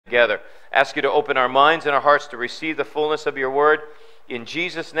together. Ask you to open our minds and our hearts to receive the fullness of your word. In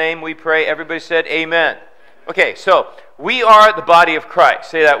Jesus' name we pray. Everybody said amen. Okay, so we are the body of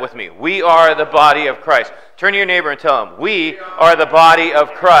Christ. Say that with me. We are the body of Christ. Turn to your neighbor and tell him, we are the body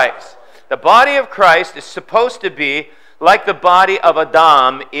of Christ. The body of Christ is supposed to be like the body of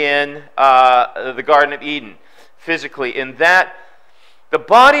Adam in the Garden of Eden, physically, in that the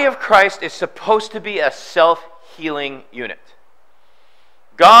body of Christ is supposed to be a self-healing unit.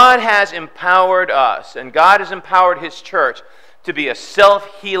 God has empowered us, and God has empowered His church to be a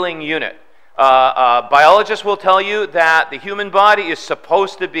self-healing unit. Biologists will tell you that the human body is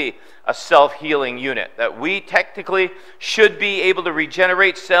supposed to be a self-healing unit, that we technically should be able to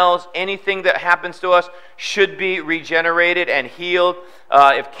regenerate cells. Anything that happens to us should be regenerated and healed.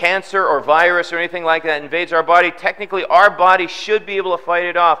 If cancer or virus or anything like that invades our body, technically our body should be able to fight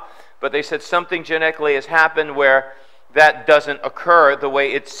it off. But they said something genetically has happened where that doesn't occur the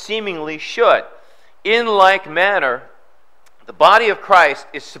way it seemingly should. In like manner, the body of Christ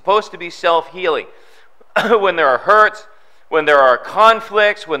is supposed to be self-healing. When there are hurts, when there are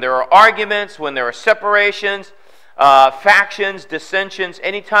conflicts, when there are arguments, when there are separations, factions, dissensions,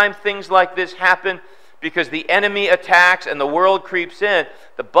 anytime things like this happen because the enemy attacks and the world creeps in,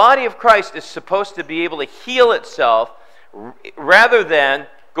 the body of Christ is supposed to be able to heal itself rather than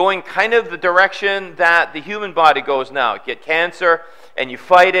going kind of the direction that the human body goes now. You get cancer, and you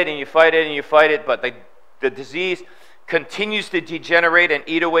fight it, and you fight it, and you fight it, but the disease continues to degenerate and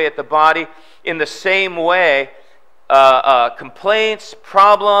eat away at the body. In the same way, complaints,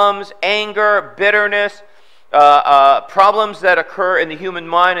 problems, anger, bitterness, problems that occur in the human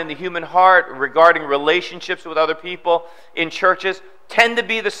mind and the human heart regarding relationships with other people in churches tend to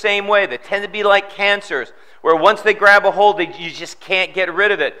be the same way. They tend to be like cancers, where once they grab a hold, you just can't get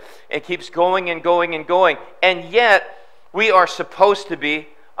rid of it. It keeps going and going and going. And yet, we are supposed to be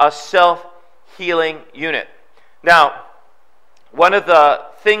a self-healing unit. Now, one of the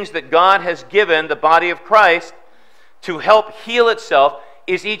things that God has given the body of Christ to help heal itself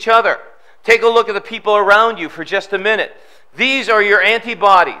is each other. Take a look at the people around you for just a minute. These are your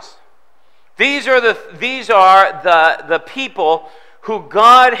antibodies. These are the people who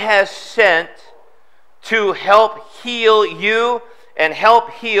God has sent to help heal you and help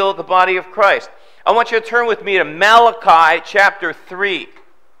heal the body of Christ. I want you to turn with me to Malachi chapter 3.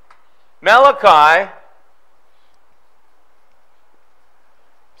 Malachi,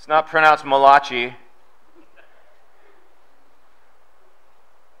 it's not pronounced Malachi.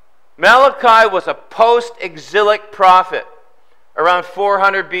 Malachi was a post-exilic prophet around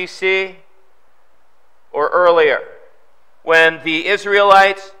 400 BC or earlier, when the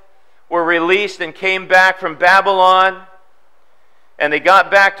Israelites were released and came back from Babylon, and they got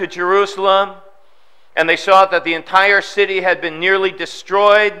back to Jerusalem, and they saw that the entire city had been nearly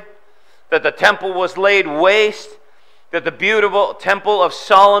destroyed, that the temple was laid waste, that the beautiful temple of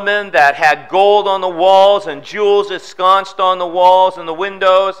Solomon that had gold on the walls and jewels ensconced on the walls and the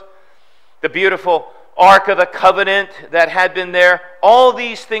windows, the beautiful Ark of the Covenant that had been there, all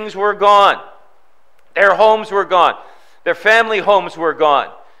these things were gone. Their homes were gone. Their family homes were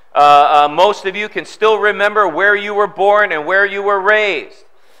gone. Most of you can still remember where you were born and where you were raised.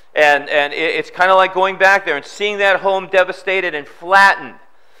 And it's kind of like going back there and seeing that home devastated and flattened.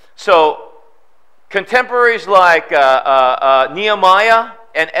 So contemporaries like Nehemiah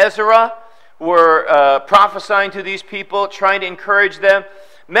and Ezra were prophesying to these people, trying to encourage them.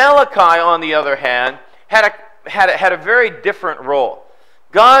 Malachi, on the other hand, had a very different role.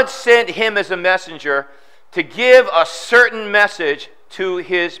 God sent him as a messenger to give a certain message to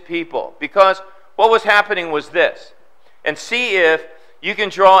his people. Because what was happening was this. And see if you can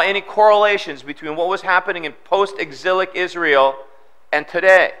draw any correlations between what was happening in post-exilic Israel and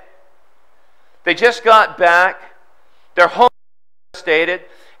today. They just got back. Their home was devastated.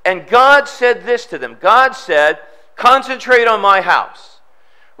 And God said this to them. God said, concentrate on my house.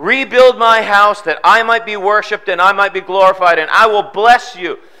 Rebuild my house that I might be worshipped and I might be glorified, and I will bless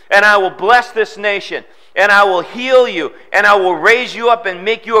you, and I will bless this nation, and I will heal you, and I will raise you up and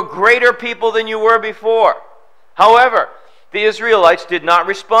make you a greater people than you were before. However, the Israelites did not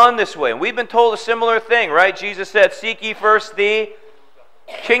respond this way. And we've been told a similar thing, right? Jesus said, seek ye first the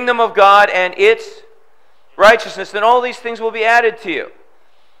kingdom of God and its righteousness, and all these things will be added to you.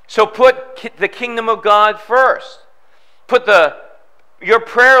 So put the kingdom of God first. Put your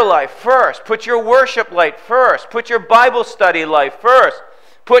prayer life first. Put your worship life first. Put your Bible study life first.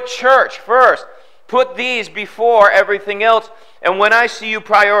 Put church first. Put these before everything else. And when I see you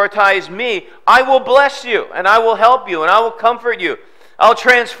prioritize me, I will bless you, and I will help you, and I will comfort you. I'll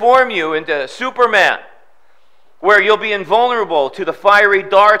transform you into Superman. where you'll be invulnerable to the fiery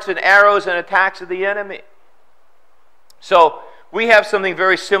darts and arrows and attacks of the enemy. So we have something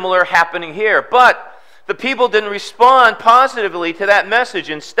very similar happening here. But the people didn't respond positively to that message.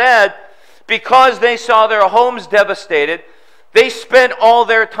 Instead, because they saw their homes devastated, they spent all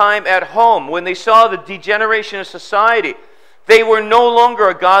their time at home. When they saw the degeneration of society, they were no longer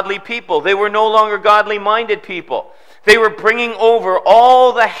a godly people. They were no longer godly-minded people. They were bringing over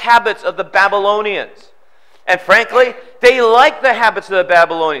all the habits of the Babylonians. And frankly, they liked the habits of the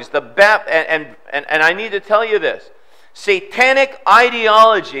Babylonians. And I need to tell you this. Satanic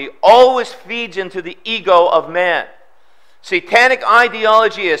ideology always feeds into the ego of man. Satanic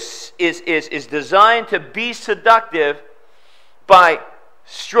ideology is designed to be seductive by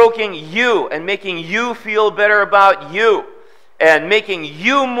stroking you and making you feel better about you and making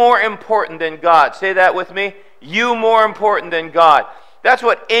you more important than God. Say that with me. You more important than God. That's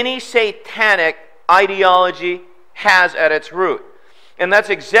what any satanic ideology has at its root. And that's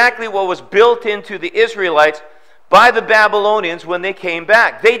exactly what was built into the Israelites by the Babylonians when they came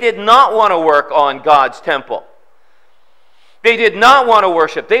back. They did not want to work on God's temple. They did not want to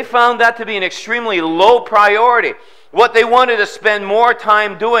worship. They found that to be an extremely low priority. What they wanted to spend more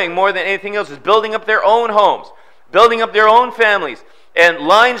time doing, more than anything else, is building up their own homes, building up their own families. And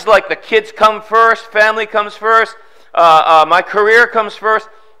lines like the kids come first, family comes first, my career comes first,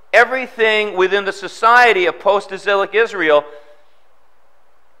 everything within the society of post-exilic Israel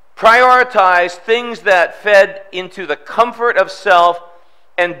prioritized things that fed into the comfort of self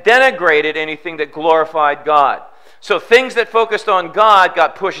and denigrated anything that glorified God. So things that focused on God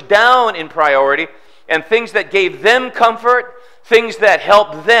got pushed down in priority, and things that gave them comfort, things that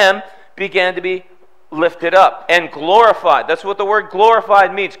helped them, began to be lifted up and glorified. That's what the word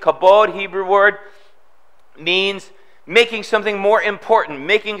glorified means. Kabod, Hebrew word, means making something more important,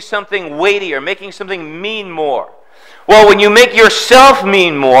 making something weightier, making something mean more. Well, when you make yourself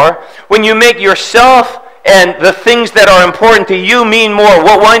mean more, when you make yourself and the things that are important to you mean more,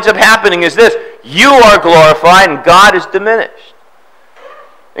 what winds up happening is this: you are glorified and God is diminished.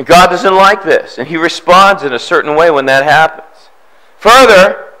 And God doesn't like this, and He responds in a certain way when that happens.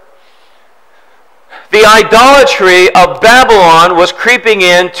 Further, the idolatry of Babylon was creeping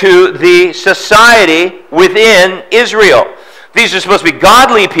into the society within Israel. These are supposed to be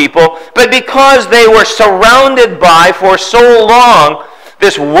godly people, but because they were surrounded by, for so long,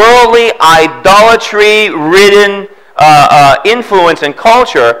 this worldly, idolatry-ridden influence and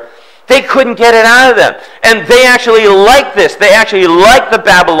culture, they couldn't get it out of them. And they actually liked this. They actually liked the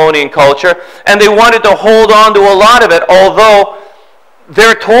Babylonian culture, and they wanted to hold on to a lot of it, although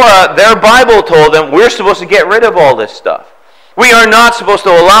their Torah, their Bible told them, we're supposed to get rid of all this stuff. We are not supposed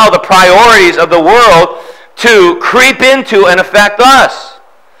to allow the priorities of the world to creep into and affect us.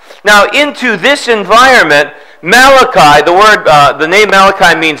 Now, into this environment, Malachi, the name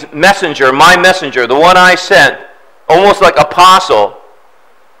Malachi means messenger, my messenger, the one I sent, almost like apostle.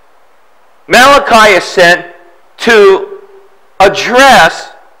 Malachi is sent to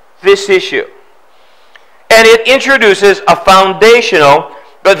address this issue. And it introduces a foundational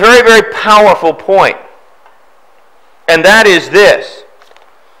but very, very powerful point. And that is this: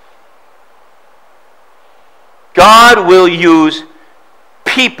 God will use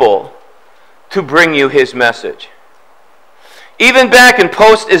people to bring you His message. Even back in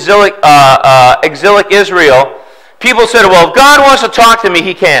post-exilic Israel, people said, well, if God wants to talk to me,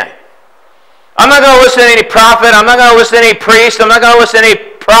 He can. I'm not going to listen to any prophet. I'm not going to listen to any priest. I'm not going to listen to any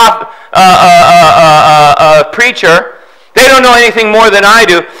preacher. They don't know anything more than I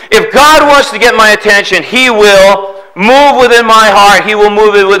do. If God wants to get my attention, He will move within my heart. He will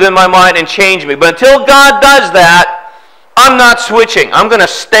move it within my mind and change me. But until God does that, I'm not switching. I'm going to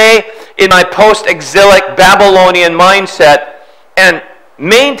stay in my post-exilic Babylonian mindset and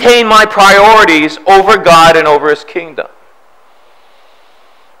maintain my priorities over God and over His kingdom.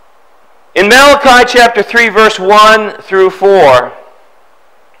 In Malachi chapter 3, verse 1 through 4,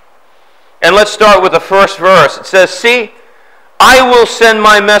 and let's start with the first verse. It says, see, I will send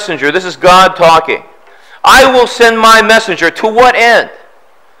my messenger. This is God talking. I will send my messenger. To what end?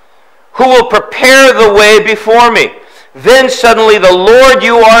 Who will prepare the way before me. Then suddenly the Lord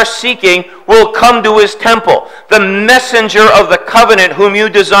you are seeking will come to His temple. The messenger of the covenant whom you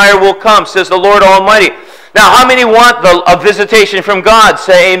desire will come, says the Lord Almighty. Now, how many want a visitation from God?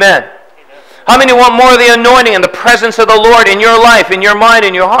 Say amen. How many want more of the anointing and the presence of the Lord in your life, in your mind,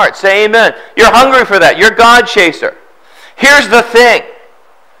 in your heart? Say amen. You're hungry for that. You're God chaser. Here's the thing.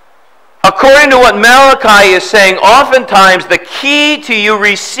 According to what Malachi is saying, oftentimes the key to you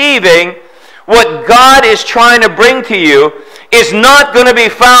receiving what God is trying to bring to you is not going to be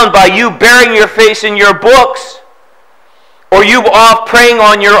found by you burying your face in your books. Or you off praying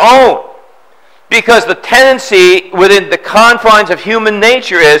on your own? Because the tendency within the confines of human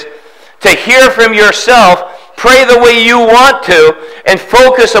nature is to hear from yourself, pray the way you want to, and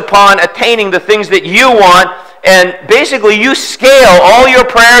focus upon attaining the things that you want, and basically you scale all your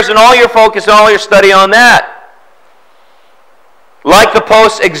prayers and all your focus and all your study on that. Like the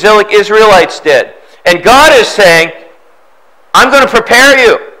post-exilic Israelites did. And God is saying, I'm going to prepare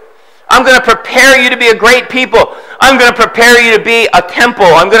you. I'm going to prepare you to be a great people. I'm going to prepare you to be a temple.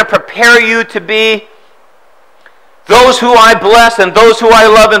 I'm going to prepare you to be those who I bless and those who I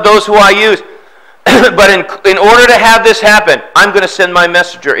love and those who I use. But in order to have this happen, I'm going to send my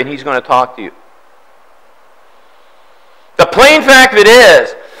messenger and he's going to talk to you. The plain fact of it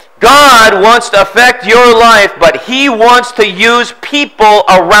is, God wants to affect your life, but he wants to use people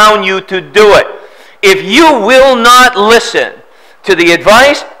around you to do it. If you will not listen to the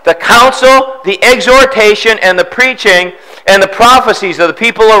advice, the counsel, the exhortation, and the preaching, and the prophecies of the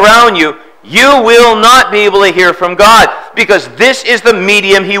people around you, you will not be able to hear from God, because this is the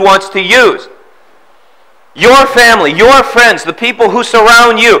medium he wants to use. Your family, your friends, the people who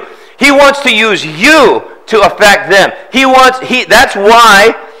surround you, he wants to use you to affect them. That's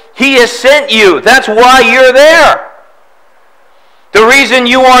why he has sent you. That's why you're there. The reason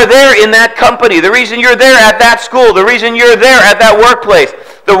you are there in that company, the reason you're there at that school, the reason you're there at that workplace,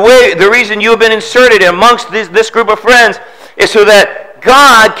 the reason you have been inserted amongst this group of friends is so that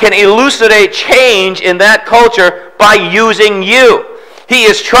God can elucidate change in that culture by using you. He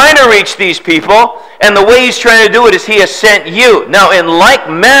is trying to reach these people, and the way he's trying to do it is he has sent you. Now, in like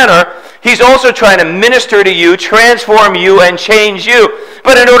manner, he's also trying to minister to you, transform you, and change you.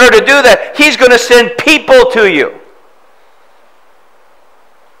 But in order to do that, he's going to send people to you.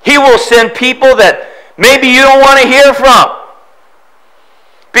 He will send people that maybe you don't want to hear from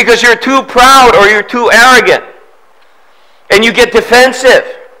because you're too proud or you're too arrogant and you get defensive.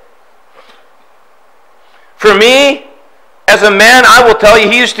 For me, as a man, I will tell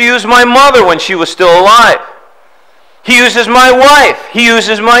you, he used to use my mother when she was still alive. He uses my wife. He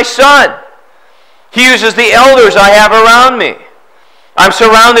uses my son. He uses the elders I have around me. I'm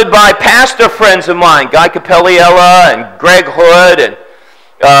surrounded by pastor friends of mine, Guy Capelliella and Greg Hood and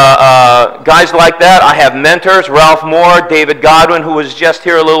guys like that. I have mentors, Ralph Moore, David Godwin, who was just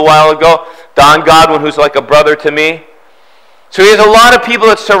here a little while ago, Don Godwin, who's like a brother to me. So there's a lot of people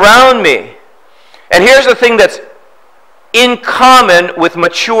that surround me. And here's the thing that's in common with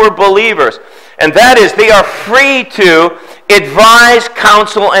mature believers, and that is they are free to advise,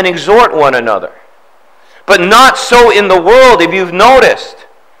 counsel, and exhort one another. But not so in the world, if you've noticed.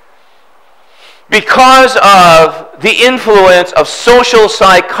 Because of the influence of social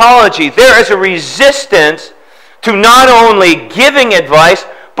psychology, there is a resistance to not only giving advice,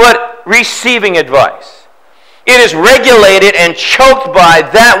 but receiving advice. It is regulated and choked by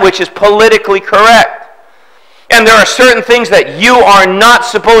that which is politically correct. And there are certain things that you are not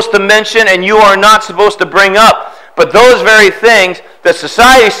supposed to mention and you are not supposed to bring up. But those very things that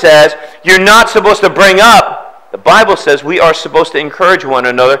society says you're not supposed to bring up, the Bible says we are supposed to encourage one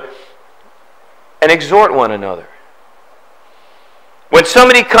another and exhort one another. When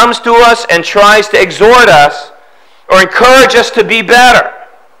somebody comes to us and tries to exhort us or encourage us to be better,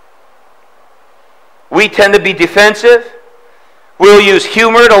 we tend to be defensive. We'll use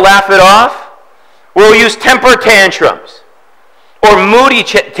humor to laugh it off. We'll use temper tantrums or moody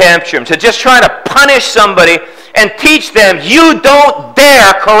tantrums to just try to punish somebody and teach them, you don't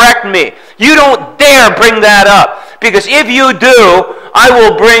dare correct me. You don't dare bring that up. Because if you do, I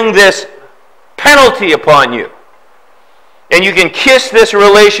will bring this penalty upon you. And you can kiss this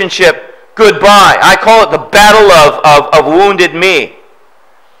relationship goodbye. I call it the battle of wounded me.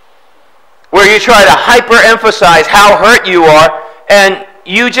 Where you try to hyper-emphasize how hurt you are, and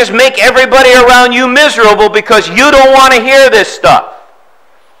you just make everybody around you miserable because you don't want to hear this stuff.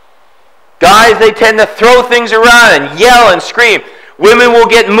 Guys, they tend to throw things around and yell and scream. Women will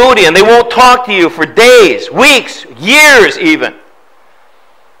get moody and they won't talk to you for days, weeks, years even.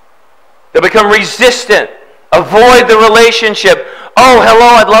 They'll become resistant. Avoid the relationship. Oh,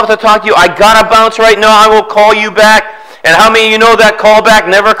 hello, I'd love to talk to you. I gotta bounce right now. I will call you back. And how many of you know that call back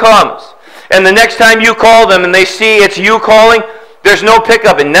never comes? And the next time you call them and they see it's you calling, there's no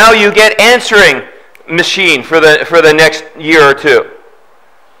pickup. And now you get answering machine for the next year or two.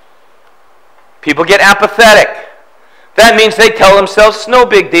 People get apathetic. That means they tell themselves, it's no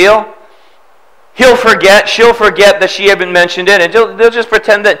big deal. He'll forget, she'll forget that she haven't mentioned it, and they'll just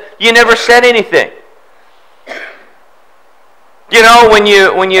pretend that you never said anything. You know, when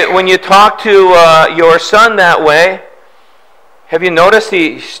you talk to your son that way, have you noticed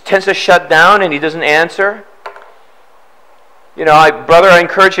he tends to shut down and he doesn't answer? brother, I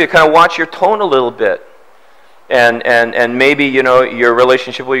encourage you to kind of watch your tone a little bit. And maybe, your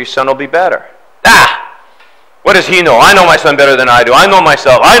relationship with your son will be better. What does he know? I know my son better than I do. I know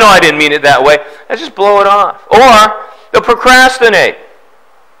myself. I know I didn't mean it that way. And just blow it off. Or they'll procrastinate.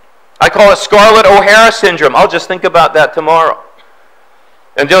 I call it Scarlett O'Hara syndrome. I'll just think about that tomorrow.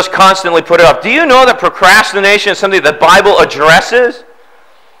 And just constantly put it off. Do you know that procrastination is something the Bible addresses?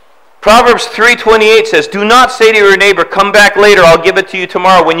 Proverbs 3:28 says, do not say to your neighbor, come back later, I'll give it to you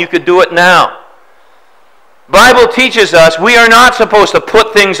tomorrow, when you could do it now. Bible teaches us we are not supposed to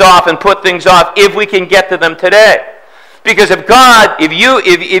put things off if we can get to them today. Because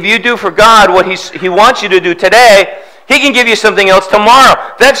if you do for God what He wants you to do today, He can give you something else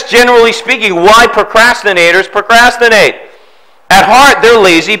tomorrow. That's generally speaking why procrastinators procrastinate. At heart, they're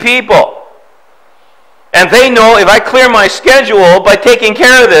lazy people. And they know if I clear my schedule by taking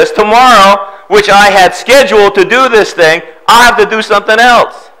care of this tomorrow, which I had scheduled to do this thing, I'll have to do something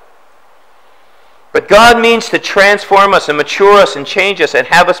else. But God means to transform us and mature us and change us and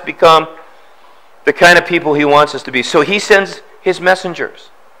have us become the kind of people He wants us to be. So He sends His messengers.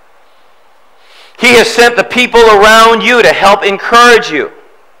 He has sent the people around you to help encourage you.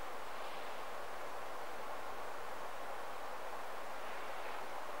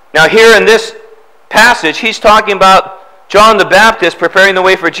 Now here in this passage, He's talking about John the Baptist preparing the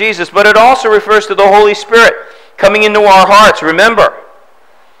way for Jesus, but it also refers to the Holy Spirit coming into our hearts. Remember,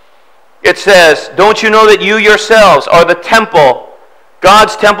 it says, don't you know that you yourselves are the temple,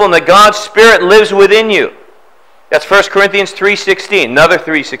 God's temple, and that God's Spirit lives within you? That's 1 Corinthians 3:16, another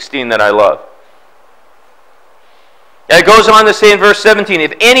 3:16 that I love. And it goes on to say in verse 17,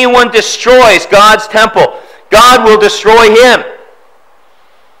 if anyone destroys God's temple, God will destroy him.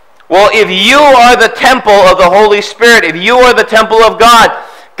 Well, if you are the temple of the Holy Spirit, if you are the temple of God,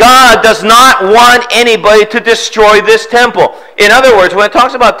 God does not want anybody to destroy this temple. In other words, when it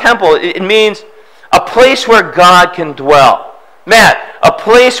talks about temple, it means a place where God can dwell. Matt, a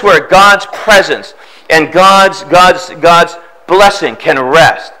place where God's presence and God's blessing can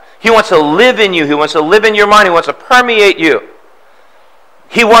rest. He wants to live in you. He wants to live in your mind. He wants to permeate you.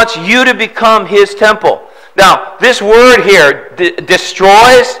 He wants you to become His temple. Now, this word here,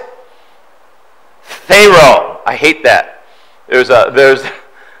 destroys, Pharaoh. I hate that. There's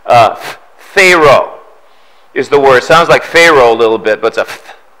Pharaoh is the word. It sounds like Pharaoh a little bit, but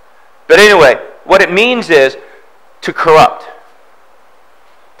but anyway, what it means is to corrupt,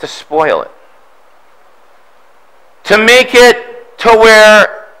 to spoil it, to make it to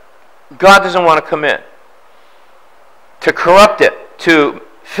where God doesn't want to come in, to corrupt it, to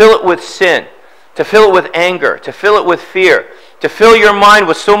fill it with sin, to fill it with anger, to fill it with fear, to fill your mind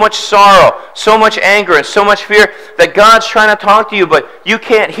with so much sorrow, so much anger, and so much fear that God's trying to talk to you, but you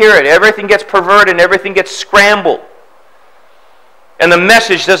can't hear it. Everything gets perverted and everything gets scrambled. And the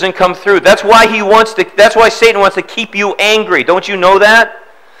message doesn't come through. That's why Satan wants to keep you angry. Don't you know that?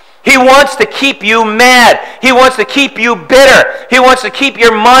 He wants to keep you mad. He wants to keep you bitter. He wants to keep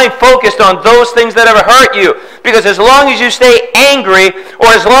your mind focused on those things that have hurt you. Because as long as you stay angry, or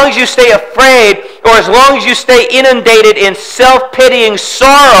as long as you stay afraid, or as long as you stay inundated in self-pitying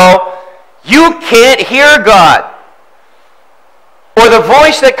sorrow, you can't hear God. Or the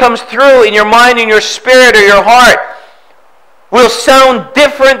voice that comes through in your mind, in your spirit, or your heart will sound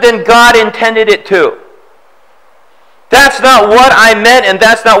different than God intended it to. That's not what I meant, and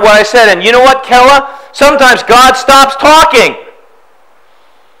that's not what I said. And you know what, Kella? Sometimes God stops talking.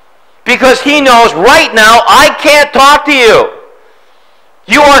 Because He knows right now, I can't talk to you.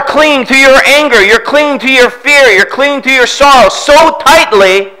 You are clinging to your anger. You're clinging to your fear. You're clinging to your sorrow so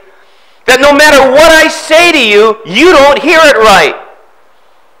tightly that no matter what I say to you, you don't hear it right.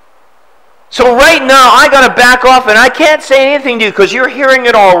 So right now, I got to back off, and I can't say anything to you because you're hearing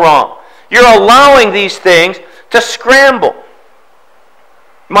it all wrong. You're allowing these things to scramble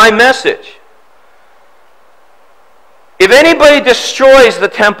my message. If anybody destroys the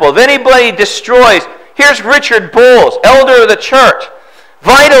temple, if anybody destroys, here's Richard Bowles, elder of the church,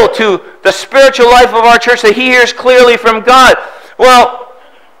 vital to the spiritual life of our church, that he hears clearly from God. Well,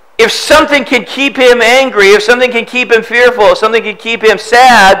 if something can keep him angry, if something can keep him fearful, if something can keep him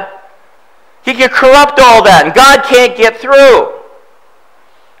sad, he can corrupt all that, and God can't get through.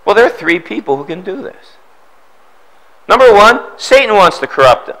 Well, there are three people who can do this. Number one, Satan wants to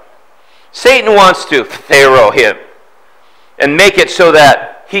corrupt him. Satan wants to Pharaoh him and make it so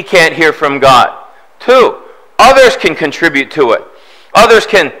that he can't hear from God. Two, others can contribute to it. Others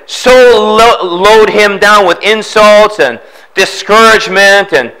can so load him down with insults and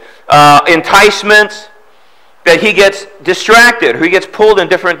discouragement and enticements that he gets distracted or he gets pulled in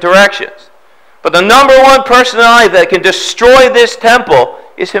different directions. But the number one personality that can destroy this temple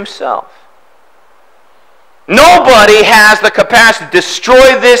is himself. Nobody has the capacity to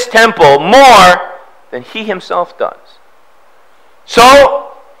destroy this temple more than he himself does.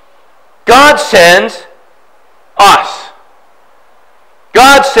 So, God sends us.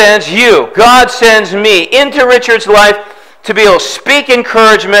 God sends you. God sends me into Richard's life to be able to speak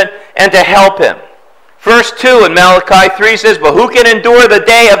encouragement and to help him. Verse 2 in Malachi 3 says, "But who can endure the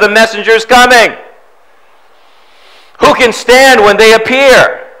day of the messengers coming? Who can stand when they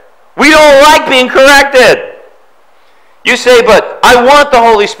appear?" We don't like being corrected. You say, "But I want the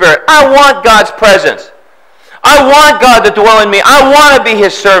Holy Spirit. I want God's presence. I want God to dwell in me. I want to be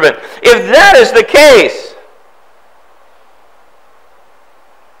his servant." If that is the case,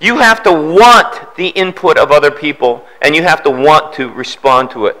 you have to want the input of other people, and you have to want to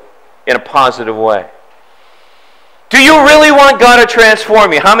respond to it in a positive way. Do you really want God to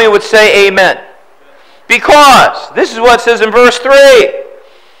transform you? How many would say amen? Because this is what it says in verse 3.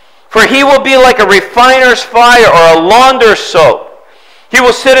 "For he will be like a refiner's fire or a launderer's soap. He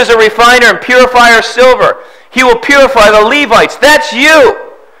will sit as a refiner and purifier silver. He will purify the Levites." That's you.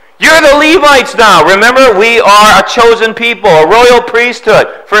 You're the Levites now. Remember, we are a chosen people, a royal priesthood.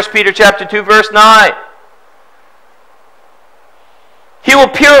 1 Peter chapter 2, verse 9. He will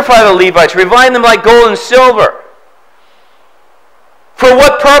purify the Levites, refine them like gold and silver. For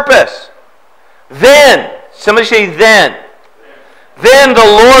what purpose? Then, somebody say then. Then the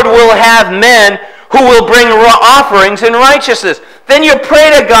Lord will have men who will bring offerings in righteousness. Then you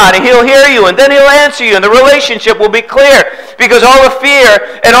pray to God and he'll hear you, and then he'll answer you, and the relationship will be clear, because all the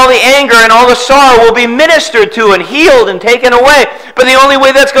fear and all the anger and all the sorrow will be ministered to and healed and taken away. But the only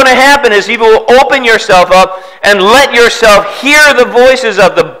way that's going to happen is if you will open yourself up and let yourself hear the voices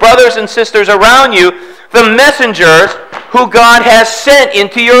of the brothers and sisters around you, the messengers who God has sent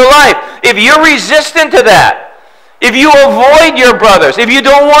into your life. If you're resistant to that, if you avoid your brothers, if you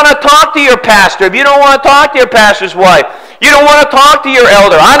don't want to talk to your pastor, if you don't want to talk to your pastor's wife, you don't want to talk to your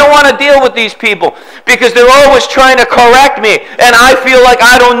elder, "I don't want to deal with these people because they're always trying to correct me, and I feel like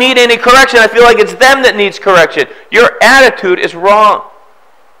I don't need any correction. I feel like it's them that needs correction." Your attitude is wrong.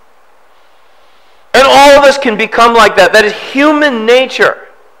 And all of us can become like that. That is human nature.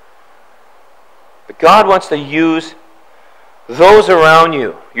 But God wants to use those around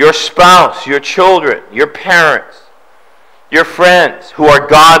you, your spouse, your children, your parents, your friends who are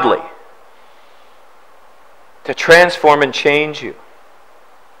godly, to transform and change you.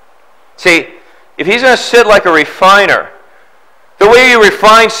 See, if he's going to sit like a refiner, the way you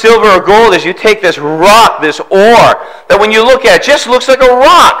refine silver or gold is you take this rock, this ore, that when you look at it, just looks like a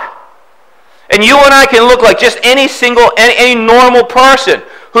rock. And you and I can look like just any normal person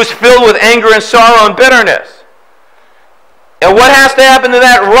who's filled with anger and sorrow and bitterness. And what has to happen to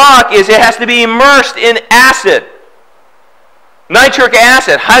that rock is it has to be immersed in acid. Nitric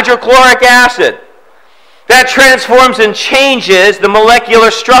acid, hydrochloric acid. That transforms and changes the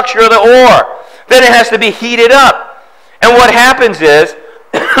molecular structure of the ore. Then it has to be heated up. And what happens is,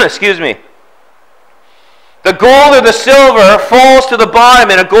 excuse me, the gold or the silver falls to the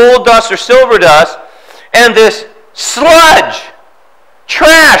bottom in a gold dust or silver dust, and this sludge,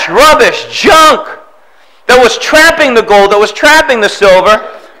 trash, rubbish, junk that was trapping the gold, that was trapping the silver,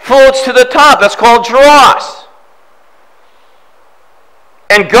 floats to the top. That's called dross.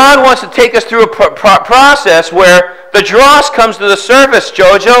 And God wants to take us through a process where the dross comes to the surface,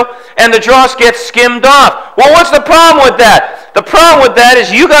 Jojo, and the dross gets skimmed off. Well, what's the problem with that? The problem with that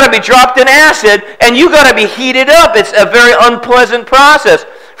is you got to be dropped in acid and you got to be heated up. It's a very unpleasant process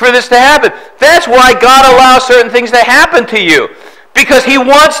for this to happen. That's why God allows certain things to happen to you, because he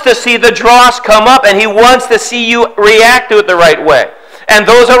wants to see the dross come up and he wants to see you react to it the right way. And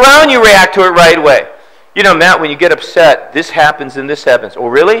those around you react to it right way. You know, Matt, when you get upset, this happens and this happens. Oh,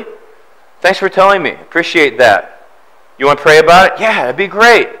 really? Thanks for telling me. Appreciate that. You want to pray about it? Yeah, that'd be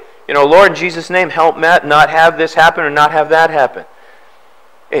great. You know, Lord, in Jesus' name, help Matt not have this happen or not have that happen.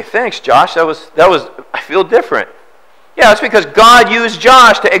 Hey, thanks, Josh. That was. I feel different. Yeah, that's because God used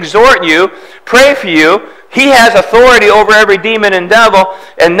Josh to exhort you, pray for you. He has authority over every demon and devil,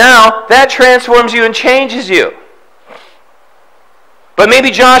 and now that transforms you and changes you. But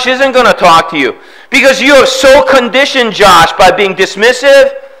maybe Josh isn't going to talk to you because you have so conditioned Josh by being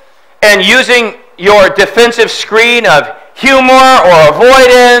dismissive and using your defensive screen of humor or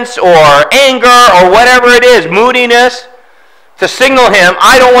avoidance or anger or whatever it is, moodiness, to signal him,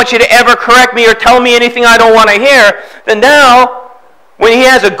 I don't want you to ever correct me or tell me anything I don't want to hear. Then now, when he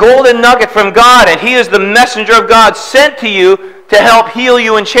has a golden nugget from God and he is the messenger of God sent to you to help heal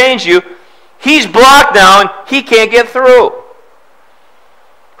you and change you, he's blocked now and he can't get through.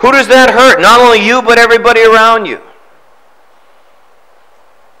 Who does that hurt? Not only you, but everybody around you.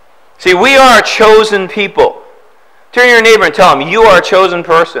 See, we are a chosen people. Turn to your neighbor and tell him, you are a chosen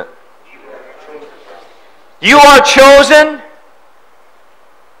person. You are chosen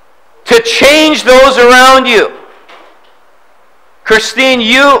to change those around you. Christine,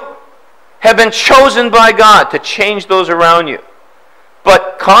 you have been chosen by God to change those around you.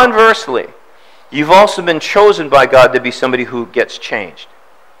 But conversely, you've also been chosen by God to be somebody who gets changed.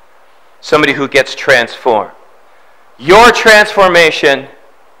 Somebody who gets transformed. Your transformation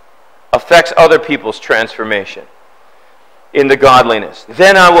affects other people's transformation into godliness.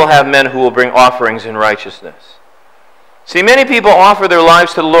 Then I will have men who will bring offerings in righteousness. See, many people offer their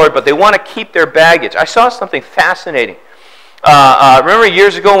lives to the Lord, but they want to keep their baggage. I saw something fascinating. Remember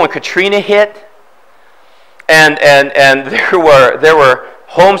years ago when Katrina hit? And there were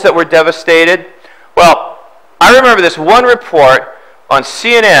homes that were devastated. Well, I remember this one report on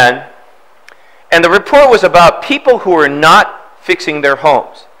CNN, and the report was about people who were not fixing their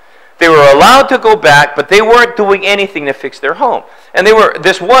homes. They were allowed to go back, but they weren't doing anything to fix their home. And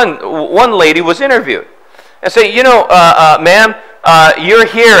this one lady was interviewed and said, ma'am, you're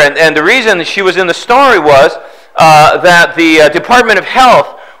here. And the reason she was in the story was that the Department of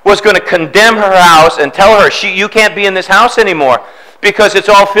Health was going to condemn her house and tell her, you can't be in this house anymore because it's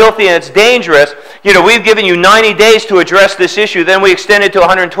all filthy and it's dangerous. We've given you 90 days to address this issue. Then we extended to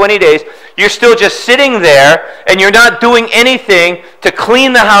 120 days. You're still just sitting there and you're not doing anything to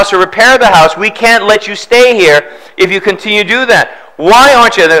clean the house or repair the house. We can't let you stay here if you continue to do that. Why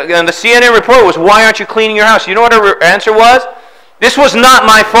aren't you? And the CNN report was, why aren't you cleaning your house? You know what her answer was? This was not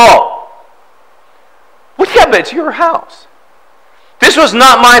my fault. Well, yeah, but it's your house. This was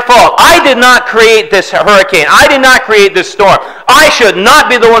not my fault. I did not create this hurricane. I did not create this storm. I should not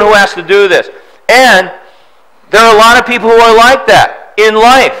be the one who has to do this. And there are a lot of people who are like that in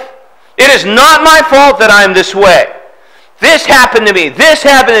life. It is not my fault that I'm this way. This happened to me. This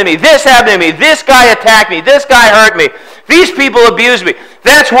happened to me. This happened to me. This guy attacked me. This guy hurt me. These people abused me.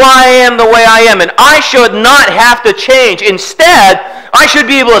 That's why I am the way I am. And I should not have to change. Instead, I should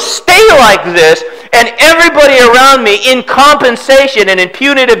be able to stay like this, and everybody around me, in compensation and in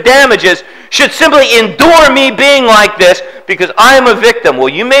punitive damages, should simply endure me being like this because I am a victim. Well,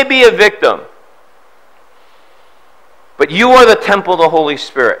 you may be a victim, but you are the temple of the Holy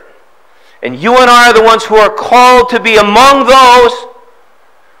Spirit. And you and I are the ones who are called to be among those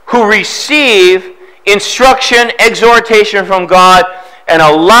who receive instruction, exhortation from God, and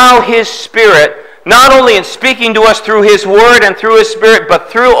allow His Spirit, not only in speaking to us through His Word and through His Spirit, but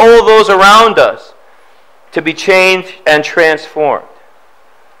through all those around us, to be changed and transformed.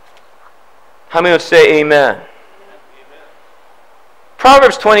 How many would say amen? Amen.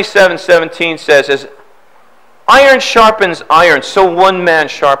 Proverbs 27:17 says, as iron sharpens iron, so one man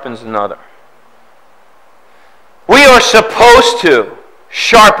sharpens another. We are supposed to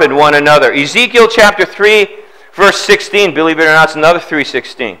sharpen one another. Ezekiel chapter 3, verse 16, believe it or not, it's another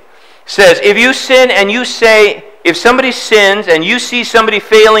 3:16, says, if you sin and you say, if somebody sins and you see somebody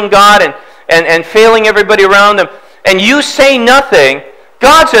failing God and failing everybody around them, and you say nothing,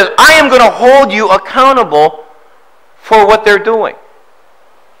 God says, I am going to hold you accountable for what they're doing.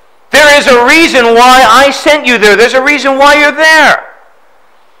 There is a reason why I sent you there. There's a reason why you're there.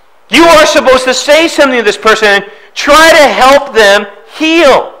 You are supposed to say something to this person and try to help them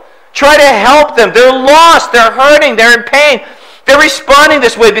heal. Try to help them. They're lost. They're hurting. They're in pain. They're responding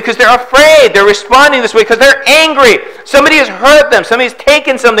this way because they're afraid. They're responding this way because they're angry. Somebody has hurt them. Somebody has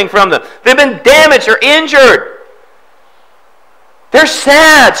taken something from them. They've been damaged or injured. They're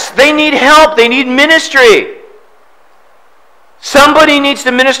sad. They need help. They need ministry. Somebody needs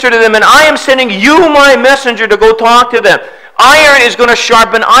to minister to them, and I am sending you, my messenger, to go talk to them. Iron is going to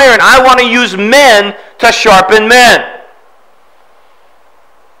sharpen iron. I want to use men to sharpen men.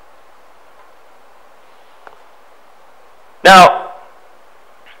 Now,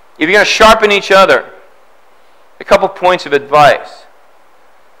 if you're going to sharpen each other, a couple points of advice.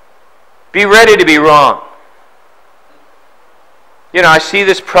 Be ready to be wrong. I see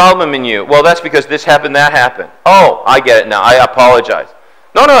this problem in you. Well, that's because this happened, that happened. Oh, I get it now. I apologize.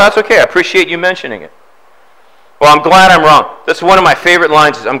 No, that's okay. I appreciate you mentioning it. Well, I'm glad I'm wrong. That's one of my favorite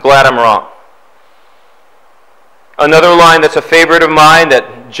lines is, I'm glad I'm wrong. Another line that's a favorite of mine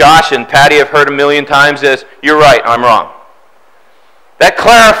that Josh and Patty have heard a million times is, you're right, I'm wrong. That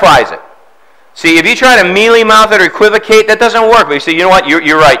clarifies it. See, if you try to mealy-mouth it or equivocate, that doesn't work. But you say, you know what,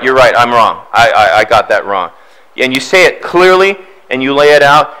 you're right, I'm wrong. I got that wrong. And you say it clearly, and you lay it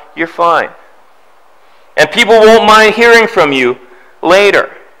out, you're fine. And people won't mind hearing from you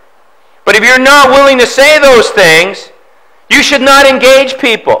later. But if you're not willing to say those things, You should not engage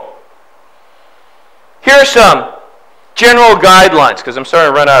people. Here are some general guidelines, because I'm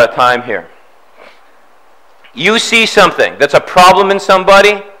starting to run out of time here. You see something that's a problem in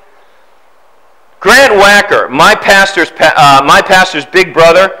somebody. Grant Wacker, my pastor's big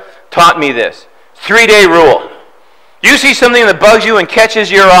brother, taught me this. 3-day rule. You see something that bugs you and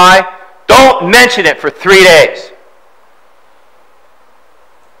catches your eye, don't mention it for 3 days.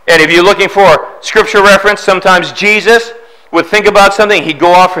 And if you're looking for scripture reference, sometimes Jesus would think about something, he'd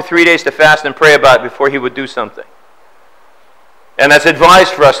go off for 3 days to fast and pray about it before he would do something. And that's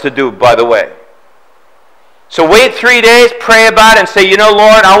advised for us to do, by the way. So wait 3 days, pray about it, and say, you know,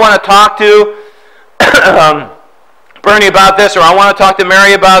 Lord, I want to talk to Bernie about this, or I want to talk to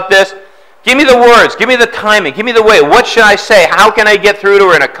Mary about this. Give me the words, give me the timing, give me the way. What should I say? How can I get through to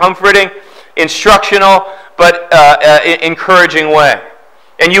her in a comforting, instructional, but encouraging way?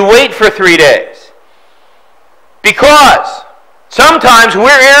 And you wait for 3 days. Because sometimes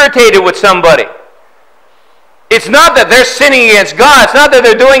we're irritated with somebody. It's not that they're sinning against God. It's not that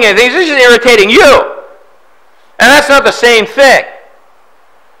they're doing anything. It's just irritating you. And that's not the same thing.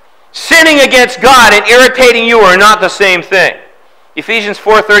 Sinning against God and irritating you are not the same thing. Ephesians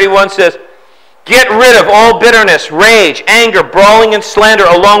 4:31 says, get rid of all bitterness, rage, anger, brawling, and slander,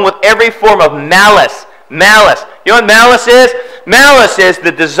 along with every form of malice. Malice. You know what malice is? Malice is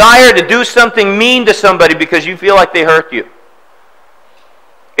the desire to do something mean to somebody because you feel like they hurt you.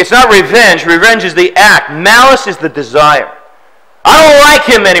 It's not revenge. Revenge is the act. Malice is the desire. I don't like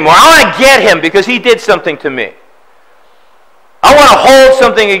him anymore. I want to get him because he did something to me. I want to hold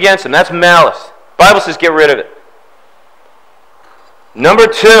something against him. That's malice. The Bible says get rid of it. Number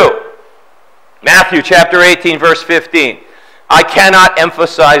 2, Matthew chapter 18, verse 15. I cannot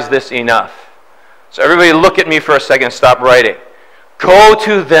emphasize this enough. So everybody look at me for a second and stop writing. Go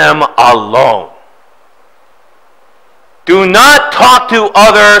to them alone. Do not talk to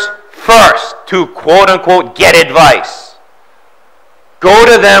others first to quote-unquote get advice. Go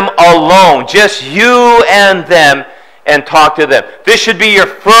to them alone. Just you and them, and talk to them. This should be your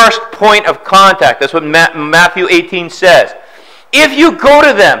first point of contact. That's what Matthew 18 says. If you go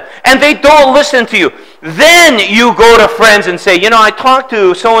to them and they don't listen to you, then you go to friends and say, you know, I talked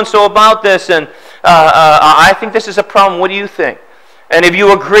to so-and-so about this, and I think this is a problem. What do you think? And if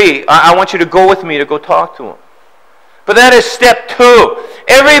you agree, I want you to go with me to go talk to them. But that is step 2.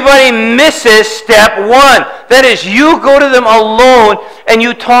 Everybody misses step 1. That is, you go to them alone and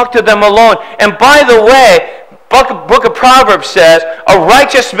you talk to them alone. And by the way, Book of Proverbs says, a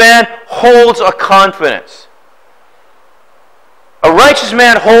righteous man holds a confidence. A righteous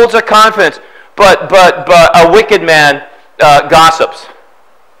man holds a confidence, but a wicked man gossips.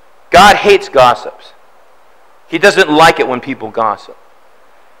 God hates gossips. He doesn't like it when people gossip.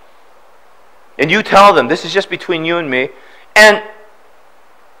 And you tell them, this is just between you and me. And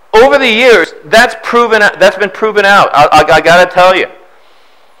over the years, that's been proven out. I got to tell you.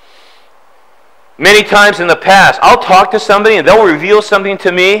 Many times in the past, I'll talk to somebody and they'll reveal something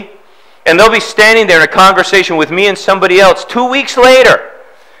to me, and they'll be standing there in a conversation with me and somebody else 2 weeks later,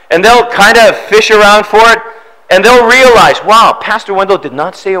 and they'll kind of fish around for it, and they'll realize, wow, Pastor Wendell did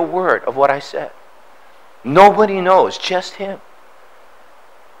not say a word of what I said. Nobody knows, just him.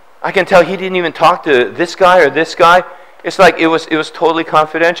 I can tell he didn't even talk to this guy or this guy. It's like it was totally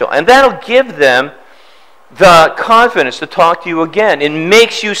confidential. And that'll give them the confidence to talk to you again. It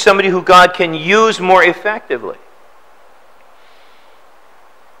makes you somebody who God can use more effectively.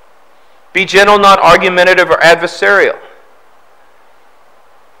 Be gentle, not argumentative or adversarial.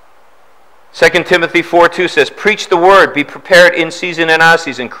 2 Timothy 4:2 says, preach the word, be prepared in season and out of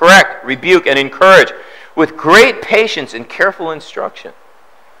season, correct, rebuke, and encourage with great patience and careful instruction.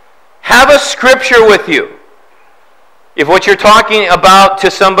 Have a scripture with you. If what you're talking about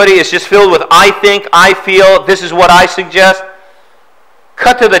to somebody is just filled with I think, I feel, this is what I suggest,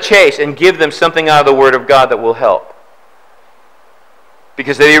 cut to the chase and give them something out of the Word of God that will help.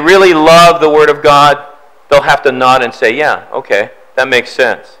 Because if they really love the Word of God, they'll have to nod and say, yeah, okay, that makes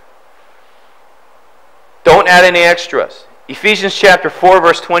sense. Don't add any extras. Ephesians chapter 4,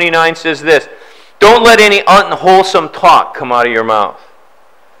 verse 29 says this, don't let any unwholesome talk come out of your mouth,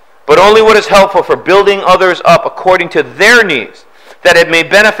 but only what is helpful for building others up according to their needs, that it may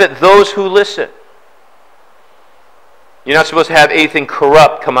benefit those who listen. You're not supposed to have anything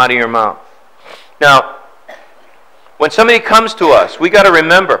corrupt come out of your mouth. Now, when somebody comes to us, we got to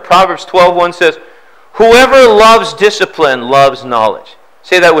remember, Proverbs 12:1 says, whoever loves discipline loves knowledge.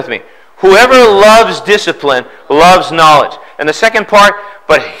 Say that with me. Whoever loves discipline loves knowledge. And the second part,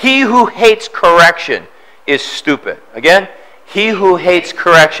 but he who hates correction is stupid. Again, he who hates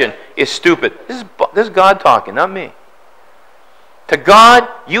correction is stupid. This is God talking, not me. To God,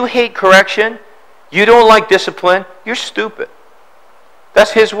 you hate correction. You don't like discipline. You're stupid.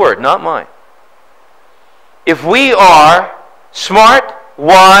 That's His word, not mine. If we are smart,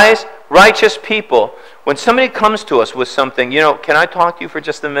 wise, righteous people, when somebody comes to us with something, can I talk to you for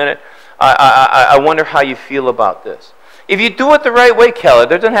just a minute? I wonder how you feel about this. If you do it the right way, Kelly,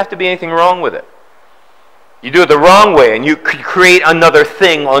 there doesn't have to be anything wrong with it. You do it the wrong way, and you create another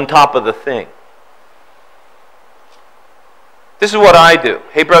thing on top of the thing. This is what I do.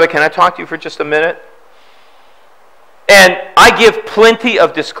 Hey, brother, can I talk to you for just a minute? And I give plenty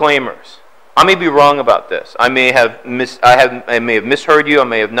of disclaimers. I may be wrong about this. I may have misheard you. I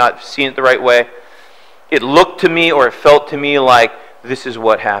may have not seen it the right way. It looked to me or it felt to me like this is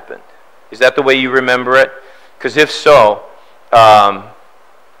what happened. Is that the way you remember it? Because if so,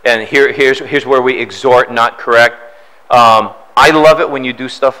 and here's where we exhort, not correct. I love it when you do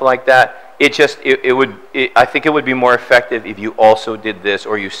stuff like that. I think it would be more effective if you also did this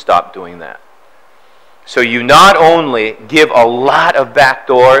or you stopped doing that. So you not only give a lot of back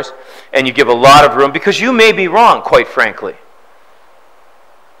doors and you give a lot of room, because you may be wrong, quite frankly.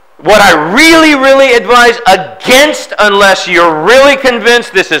 What I really, really advise against, unless you're really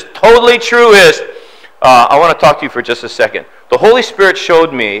convinced this is totally true, is, I want to talk to you for just a second. The Holy Spirit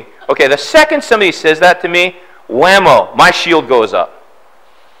showed me, okay, the second somebody says that to me, whammo, my shield goes up.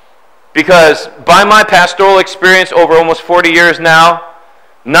 Because by my pastoral experience over almost 40 years now,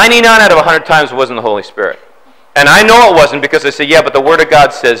 99 out of 100 times it wasn't the Holy Spirit. And I know it wasn't because I said, yeah, but the Word of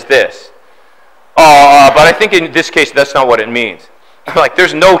God says this. But I think in this case, that's not what it means. Like,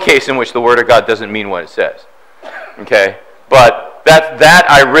 there's no case in which the Word of God doesn't mean what it says. Okay? But that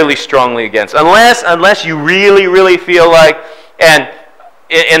I really strongly against. Unless you really, really feel like, and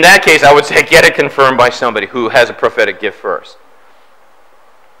in that case, I would say get it confirmed by somebody who has a prophetic gift first.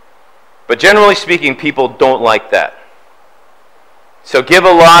 But generally speaking, people don't like that. So give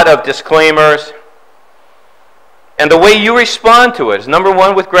a lot of disclaimers. And the way you respond to it is, number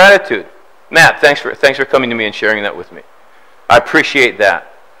one, with gratitude. Matt, thanks for coming to me and sharing that with me. I appreciate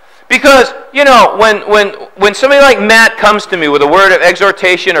that. Because, when somebody like Matt comes to me with a word of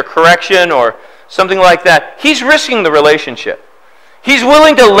exhortation or correction or something like that, he's risking the relationship. He's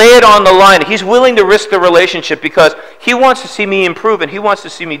willing to lay it on the line. He's willing to risk the relationship because he wants to see me improve and he wants to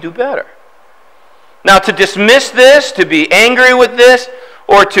see me do better. Now, to dismiss this, to be angry with this,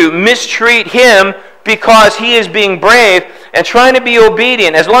 or to mistreat him because he is being brave and trying to be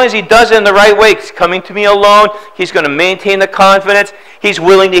obedient, as long as he does it in the right way, he's coming to me alone, he's going to maintain the confidence, he's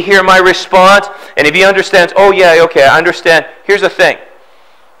willing to hear my response, and if he understands, oh yeah, okay, I understand. Here's the thing.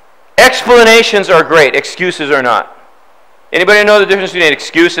 Explanations are great, excuses are not. Anybody know the difference between an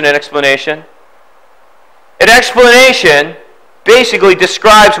excuse and an explanation? An explanation basically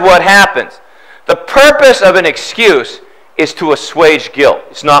describes what happens. The purpose of an excuse is to assuage guilt.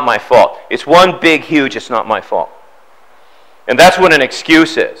 It's not my fault. It's one big, huge, it's not my fault. And that's what an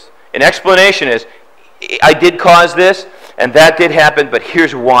excuse is. An explanation is, I did cause this, and that did happen, but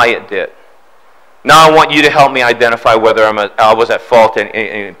here's why it did. Now I want you to help me identify whether I was at fault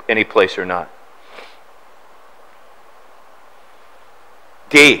in any place or not.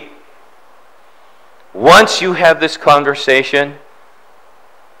 D. Once you have this conversation,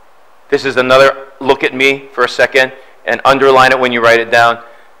 this is another look at me for a second and underline it when you write it down.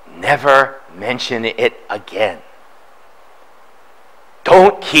 Never mention it again.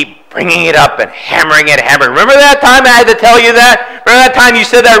 Don't keep bringing it up and hammering it. Remember that time I had to tell you that? Remember that time you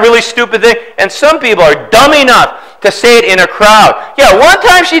said that really stupid thing? And some people are dumb enough to say it in a crowd. Yeah, one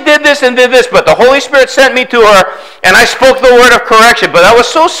time she did this and did this, but the Holy Spirit sent me to her and I spoke the word of correction. But that was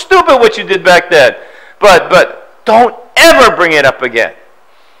so stupid what you did back then. But don't ever bring it up again.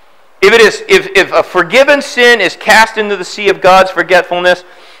 If a forgiven sin is cast into the sea of God's forgetfulness,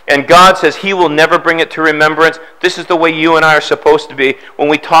 and God says He will never bring it to remembrance, this is the way you and I are supposed to be when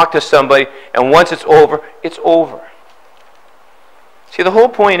we talk to somebody, and once it's over, it's over. See, the whole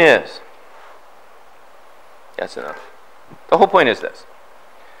point is, that's enough. The whole point is this.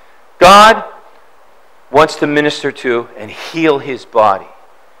 God wants to minister to and heal His body.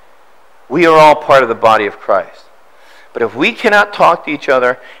 We are all part of the body of Christ. But if we cannot talk to each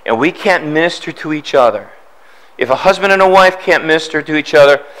other and we can't minister to each other, if a husband and a wife can't minister to each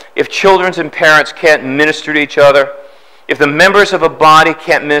other, if children and parents can't minister to each other, if the members of a body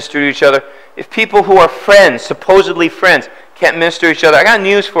can't minister to each other, if people who are friends, supposedly friends, can't minister to each other, I got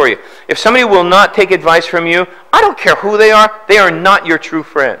news for you. If somebody will not take advice from you, I don't care who they are not your true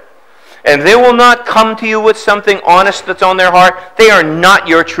friend. And they will not come to you with something honest that's on their heart, they are not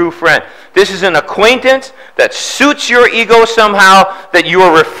your true friend. This is an acquaintance that suits your ego somehow, that you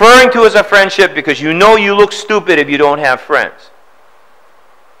are referring to as a friendship because you know you look stupid if you don't have friends.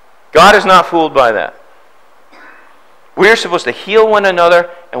 God is not fooled by that. We're supposed to heal one another,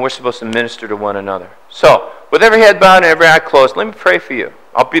 and we're supposed to minister to one another. So, with every head bowed and every eye closed, let me pray for you.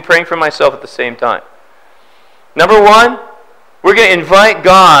 I'll be praying for myself at the same time. Number one, we're going to invite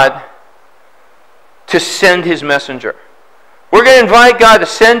God to send His messenger. We're going to invite God to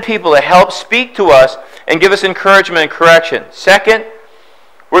send people to help speak to us and give us encouragement and correction. Second,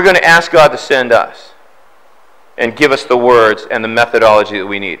 we're going to ask God to send us and give us the words and the methodology that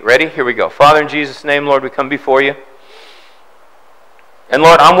we need. Ready? Here we go. Father, in Jesus' name, Lord, we come before you. And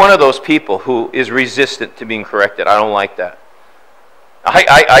Lord, I'm one of those people who is resistant to being corrected. I don't like that.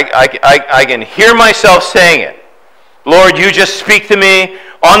 I can hear myself saying it. Lord, you just speak to me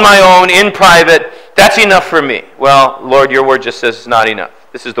on my own, in private. That's enough for me. Well, Lord, your word just says it's not enough.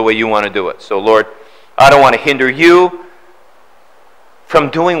 This is the way you want to do it. So, Lord, I don't want to hinder you from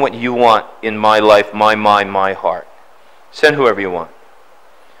doing what you want in my life, my mind, my heart. Send whoever you want.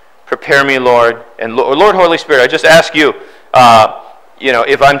 Prepare me, Lord. And Lord, Holy Spirit, I just ask you,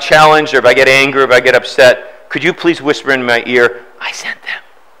 if I'm challenged or if I get angry or if I get upset, could you please whisper in my ear, I sent them.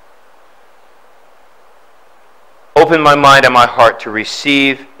 Open my mind and my heart to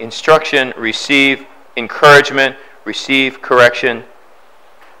receive instruction, receive encouragement, receive correction.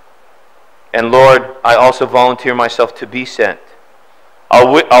 And Lord, I also volunteer myself to be sent.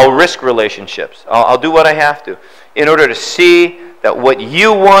 I'll risk relationships. I'll do what I have to in order to see that what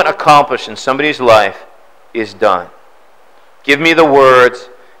you want accomplished in somebody's life is done. Give me the words.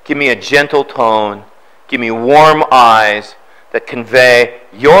 Give me a gentle tone. Give me warm eyes that convey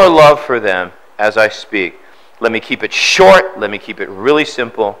your love for them as I speak. Let me keep it short. Let me keep it really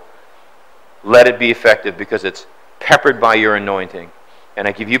simple. Let it be effective because it's peppered by your anointing. And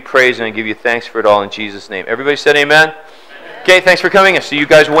I give you praise and I give you thanks for it all in Jesus' name. Everybody said amen? Okay, thanks for coming. I'll see you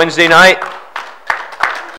guys Wednesday night.